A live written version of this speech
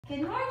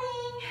Good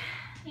morning.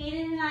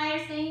 Aiden and I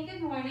are saying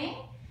good morning.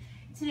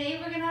 Today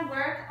we're going to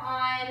work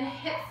on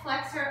hip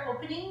flexor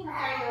opening with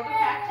our yoga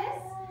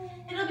practice.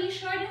 It'll be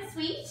short and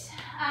sweet.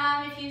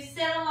 If you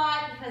sit a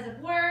lot because of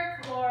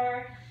work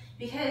or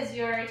because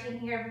you're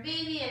taking care of a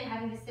baby and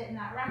having to sit in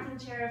that rocking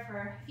chair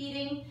for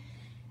feeding,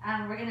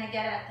 we're going to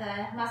get at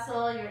the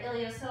muscle, your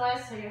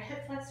iliopsoas, so your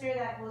hip flexor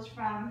that goes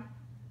from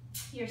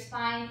your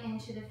spine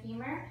into the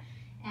femur,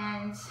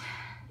 and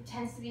it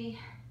tends to be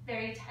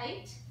very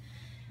tight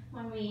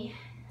when we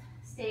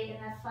stay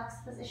in a flex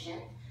position.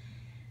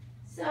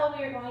 So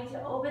we're going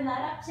to open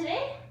that up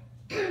today.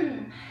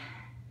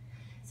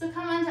 So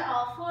come onto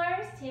all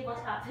fours,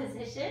 tabletop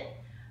position,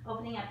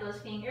 opening up those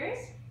fingers.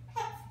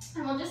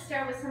 And we'll just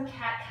start with some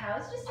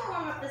cat-cows, just to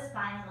warm up the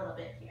spine a little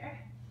bit here.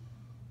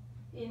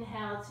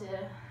 Inhale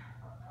to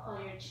pull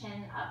your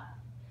chin up,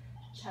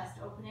 chest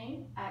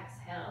opening.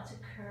 Exhale to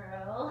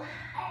curl,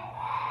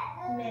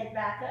 mid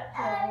back up,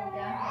 pulling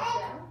down,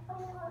 head down.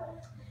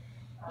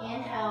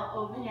 Inhale,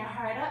 open your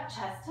heart up,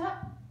 chest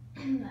up.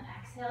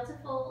 Exhale to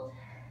fold.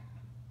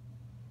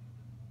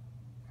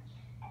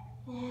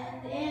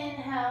 And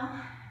inhale.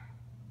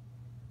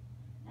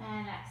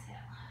 And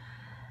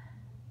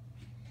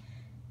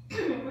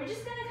exhale. We're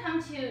just going to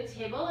come to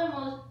table and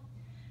we'll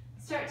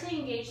start to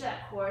engage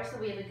that core so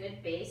we have a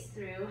good base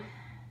through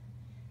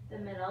the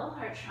middle,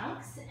 our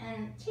trunks.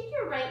 And take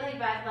your right leg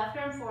back, left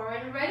arm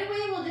forward. And right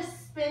away we'll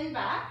just spin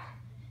back.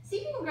 See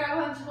if you can grab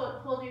onto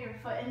hold of your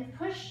foot and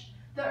push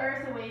the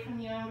earth away from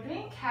you. And we're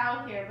doing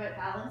cow here, but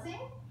balancing.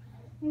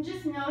 And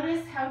just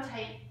notice how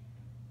tight,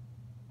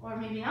 or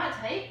maybe not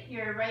tight,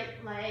 your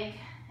right leg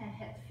and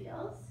hip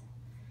feels.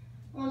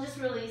 We'll just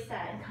release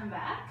that and come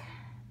back.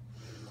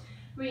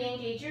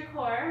 Re-engage your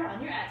core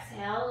on your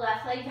exhale.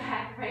 Left leg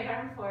back, right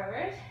arm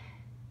forward.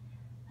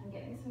 I'm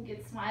getting some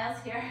good smiles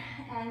here.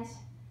 And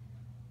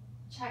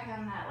check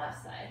on that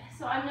left side.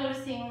 So I'm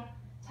noticing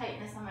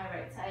tightness on my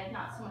right side,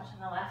 not so much on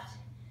the left,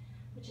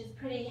 which is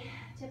pretty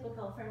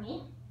typical for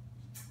me,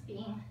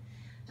 being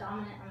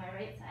dominant on my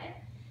right side.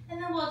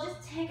 And then we'll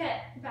just take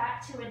it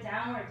back to a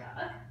downward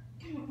dog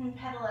and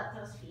pedal up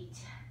those feet.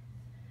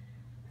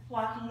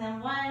 Walking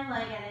them one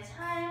leg at a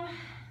time.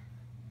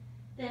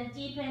 Then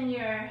deepen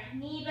your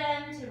knee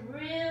bend to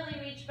really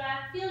reach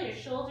back. Feel your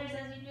shoulders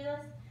as you do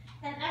this.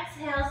 And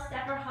exhale,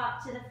 step or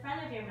hop to the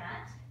front of your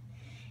mat.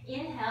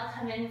 Inhale,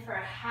 come in for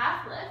a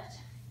half lift.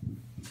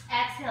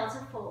 Exhale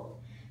to fold.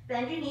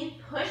 Bend your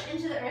knee, push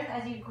into the earth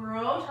as you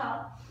grow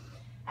tall.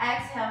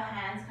 Exhale,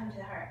 hands come to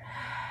the heart.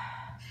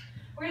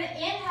 We're going to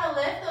inhale,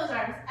 lift those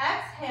arms.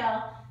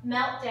 Exhale,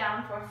 melt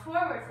down for a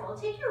forward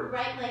fold. Take your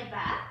right leg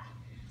back.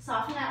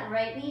 Soften that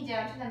right knee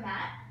down to the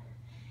mat.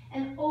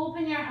 And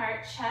open your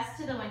heart, chest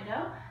to the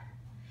window.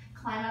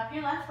 Climb up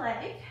your left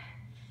leg.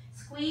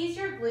 Squeeze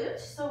your glute.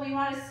 So we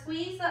want to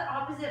squeeze the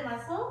opposite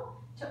muscle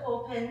to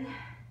open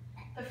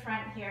the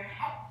front here.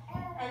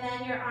 And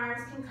then your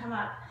arms can come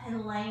up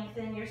and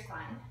lengthen your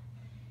spine.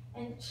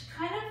 And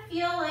kind of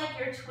feel like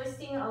you're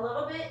twisting a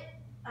little bit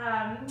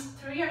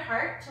through your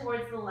heart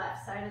towards the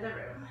left side of the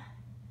room.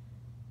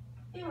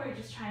 And we're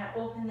just trying to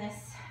open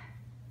this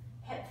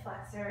hip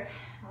flexor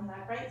on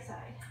that right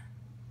side.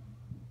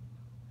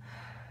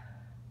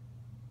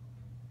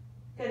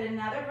 Good,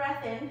 another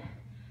breath in.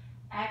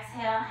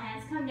 Exhale,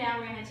 hands come down.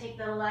 We're going to take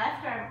the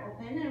left arm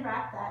open and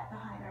wrap that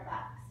behind our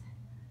backs.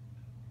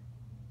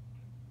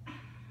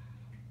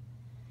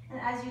 And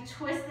as you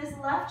twist this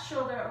left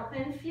shoulder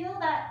open, feel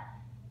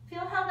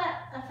how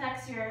that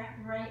affects your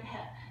right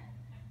hip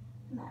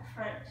and that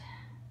front.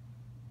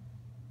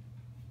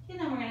 Okay,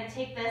 then we're going to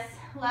take this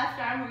left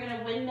arm, we're going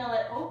to windmill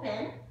it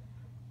open,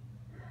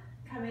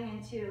 coming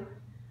into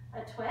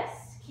a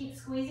twist. Keep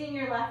squeezing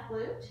your right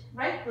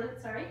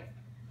glute, sorry.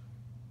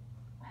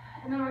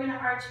 And then we're going to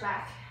arch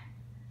back.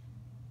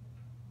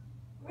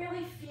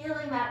 Really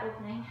feeling that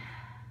opening.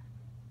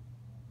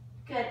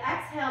 Good,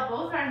 exhale,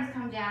 both arms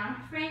come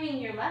down, framing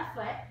your left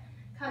foot,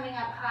 coming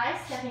up high,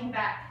 stepping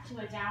back to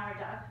a downward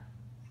dog.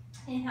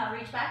 Inhale,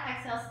 reach back,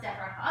 exhale, step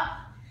or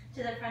hop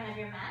to the front of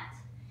your mat.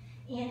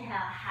 Inhale,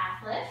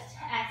 half lift,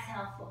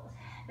 exhale, fold.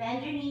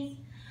 Bend your knees,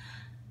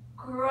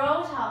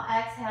 grow tall,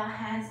 exhale,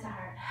 hands to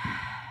heart.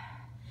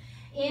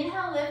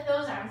 Inhale, lift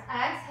those arms.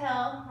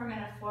 Exhale, we're going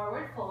to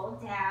forward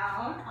fold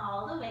down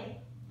all the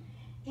way.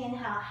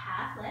 Inhale,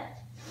 half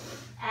lift.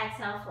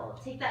 Exhale,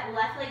 fold. Take that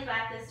left leg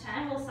back this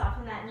time. We'll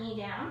soften that knee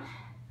down.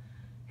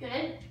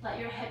 Good. Let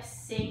your hips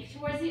sink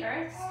towards the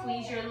earth.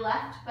 Squeeze your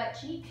left butt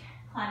cheek.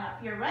 Climb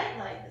up your right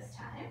leg this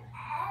time.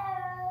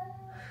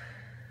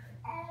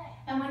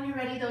 And when you're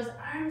ready, those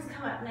arms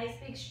come up. Nice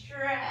big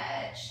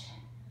stretch.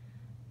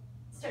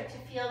 Start to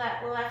feel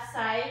that left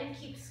side.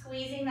 Keep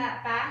squeezing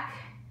that back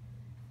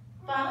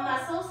bum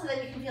muscle so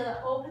that you can feel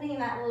the opening in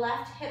that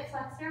left hip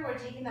flexor. We're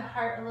taking the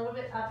heart a little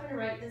bit up and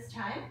right this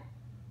time.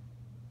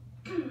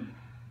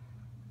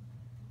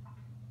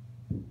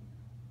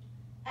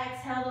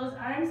 Exhale, those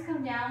arms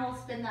come down. We'll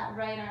spin that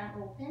right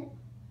arm open.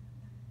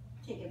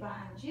 Take it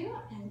behind you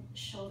and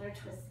shoulder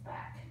twist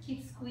back.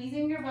 Keep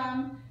squeezing your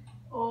bum,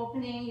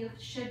 opening. You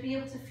should be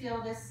able to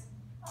feel this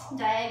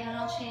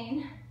diagonal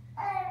chain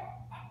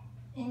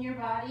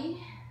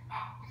body.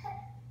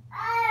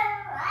 Hey,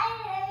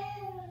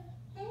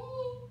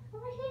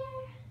 over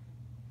here.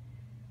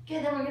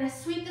 Good, then we're gonna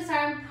sweep this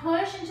arm,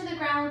 push into the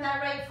ground with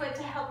that right foot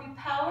to help you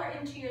power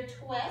into your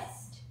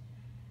twist.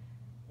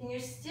 And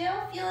you're still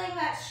feeling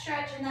that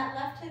stretch in that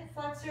left hip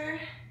flexor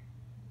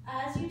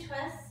as you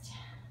twist.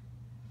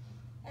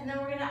 And then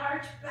we're gonna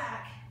arch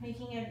back,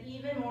 making it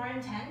even more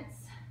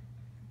intense.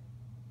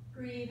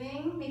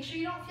 Breathing. Make sure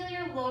you don't feel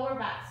your lower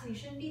back, so you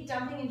shouldn't be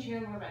dumping into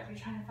your lower back. You're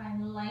trying to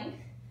find length.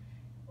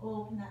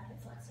 Open that hip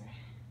flexor.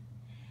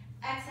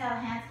 Exhale,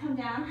 hands come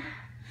down.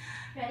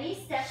 Ready?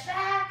 Step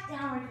back,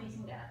 downward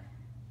facing dog.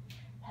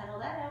 Pedal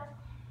that out.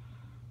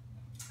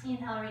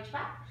 Inhale, reach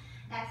back.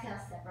 Exhale,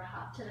 step or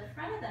hop to the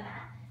front of the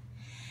mat.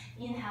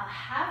 Inhale,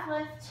 half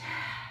lift.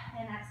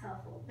 And exhale,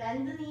 fold.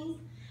 Bend the knees.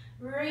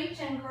 Reach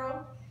and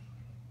grow.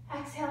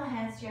 Exhale,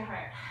 hands to your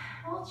heart.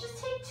 We'll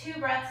just take 2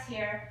 breaths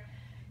here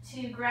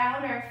to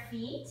ground our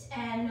feet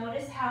and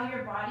notice how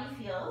your body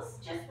feels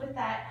just with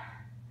that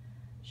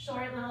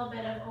short little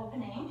bit of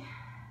opening,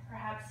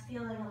 perhaps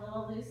feeling a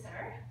little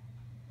looser.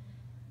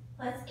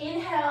 Let's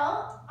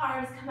inhale,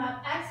 arms come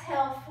up,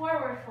 exhale,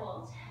 forward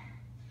fold.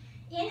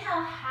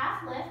 Inhale,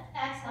 half lift,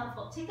 exhale,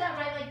 fold. Take that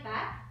right leg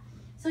back.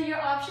 So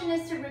your option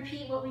is to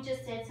repeat what we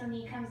just did, so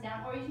knee comes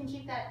down, or you can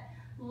keep that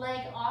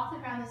leg off the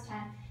ground this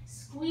time.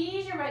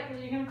 Squeeze your right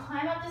glute. You're gonna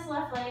climb up this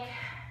left leg,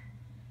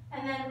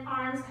 and then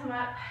arms come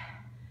up,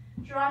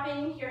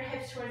 dropping your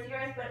hips towards the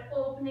earth, but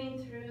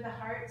opening through the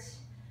heart,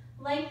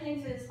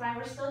 lengthening through the spine.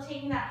 We're still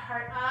taking that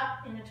heart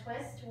up in a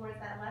twist towards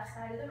that left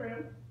side of the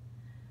room.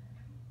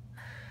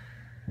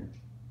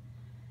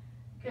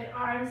 Good,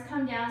 arms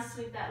come down,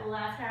 sweep that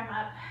left arm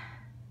up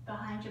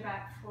behind your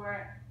back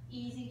for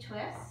easy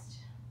twist.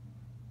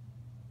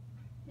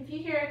 If you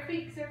hear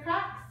creaks or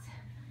cracks,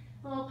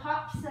 little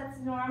pops, that's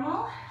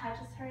normal. I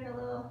just heard a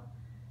little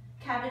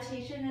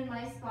cavitation in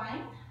my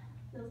spine.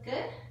 Feels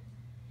good.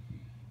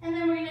 And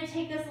then we're going to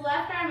take this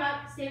left arm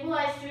up,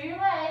 stabilize through your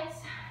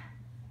legs,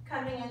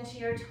 coming into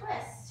your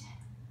twist.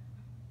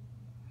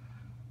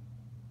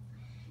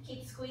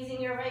 Keep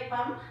squeezing your right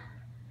bum,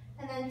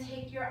 and then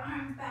take your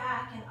arm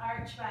back and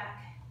arch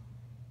back.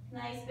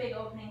 Nice big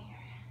opening here.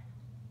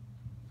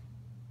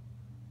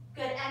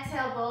 Good,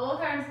 exhale,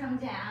 both arms come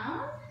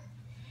down.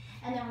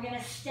 And then we're going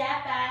to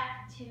step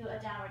back to a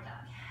downward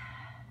dog.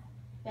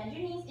 Bend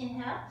your knees,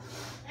 inhale,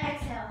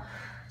 exhale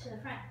to the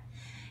front.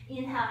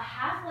 Inhale,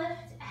 half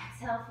lift,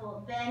 exhale,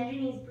 fold. Bend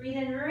your knees, breathe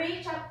in,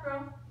 reach up,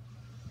 grow.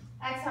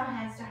 Exhale,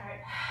 hands to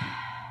heart.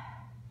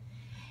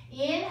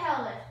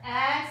 Inhale, lift,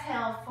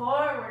 exhale,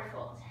 forward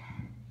fold.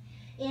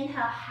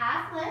 Inhale,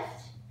 half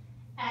lift,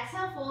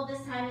 exhale, fold.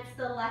 This time it's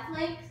the left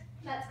leg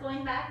that's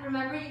going back.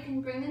 Remember, you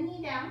can bring the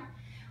knee down.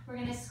 We're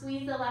gonna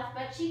squeeze the left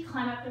butt cheek,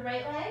 climb up the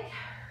right leg.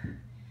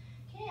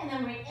 Okay, and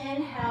then we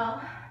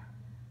inhale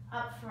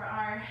up for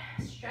our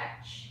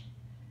stretch.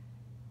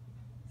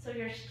 So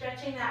you're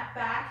stretching that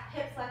back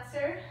hip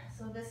flexor.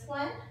 So this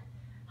one,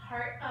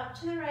 heart up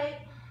to the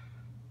right.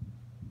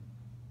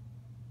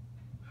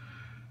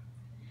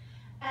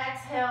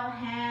 Exhale,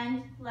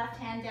 hand, left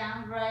hand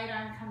down, right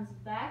arm comes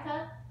back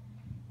up,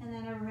 and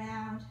then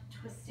around,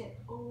 twist it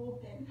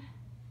open.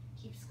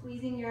 Keep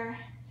squeezing your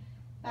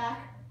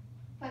back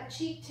butt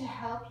cheek to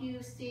help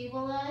you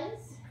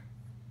stabilize.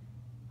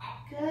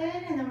 Good,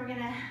 and then we're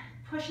gonna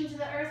push into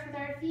the earth with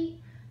our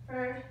feet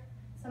for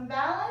some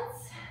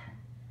balance.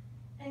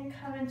 And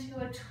come into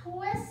a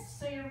twist.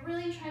 So you're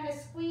really trying to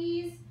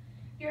squeeze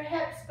your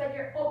hips, but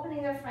you're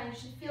opening the front. You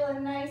should feel a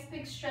nice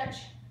big stretch,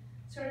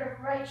 sort of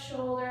right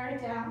shoulder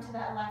down to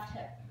that left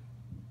hip.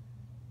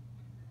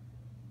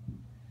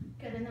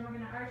 Good, and then we're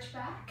gonna arch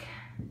back,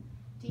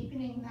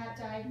 deepening that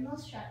diagonal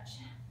stretch,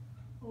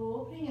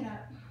 opening it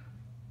up.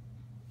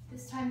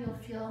 This time you'll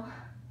feel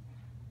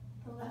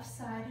the left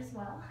side as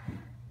well.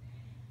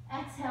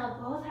 Exhale,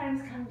 both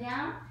arms come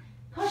down,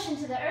 push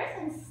into the earth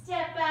and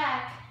step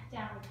back,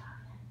 downward dog.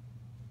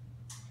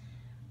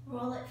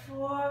 Roll it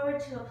forward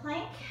to a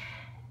plank.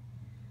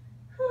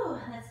 Whew,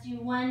 let's do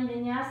 1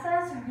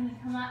 vinyasa. So we're going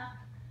to come up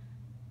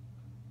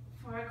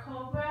for a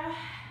cobra.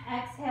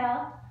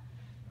 Exhale,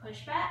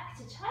 push back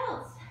to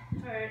child's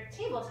or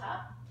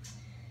tabletop.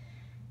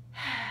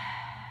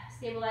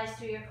 Stabilize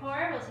through your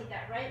core. We'll take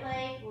that right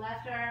leg,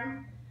 left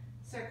arm,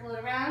 circle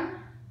it around.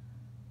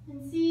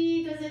 And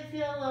see, does it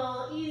feel a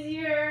little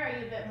easier? Are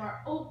you a bit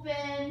more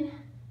open?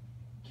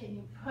 Can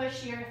you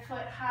push your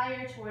foot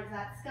higher towards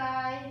that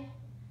sky?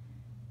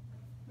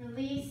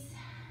 Release,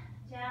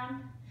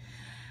 down,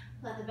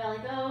 let the belly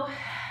go,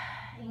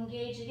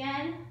 engage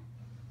again,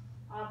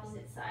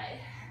 opposite side.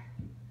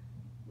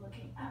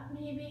 Looking up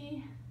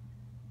maybe,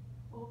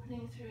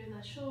 opening through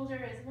the shoulder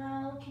as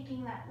well,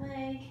 kicking that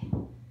leg,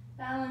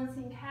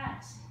 balancing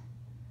cat.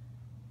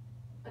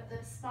 But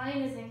the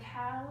spine is in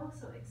cow,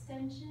 so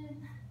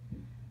extension,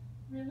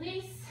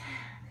 release,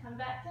 come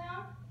back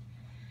down.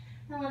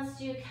 Now let's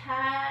do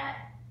cat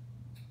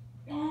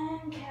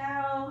and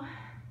cow.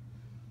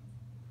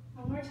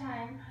 One more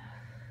time.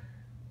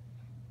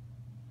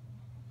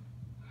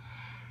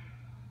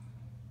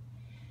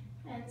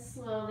 And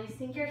slowly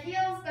sink your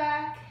heels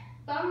back.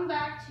 bum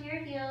back to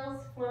your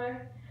heels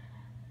for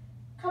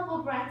a couple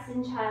breaths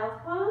in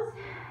child's pose.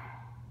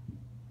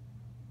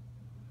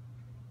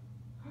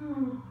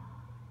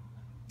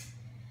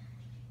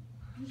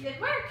 Good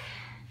work.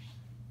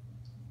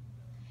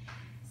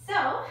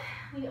 So,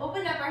 we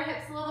opened up our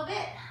hips a little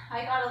bit.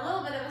 I got a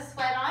little bit of a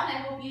sweat on.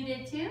 I hope you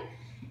did too.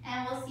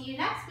 And we'll see you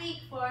next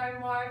week for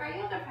more of our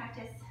yoga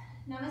practice.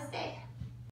 Namaste.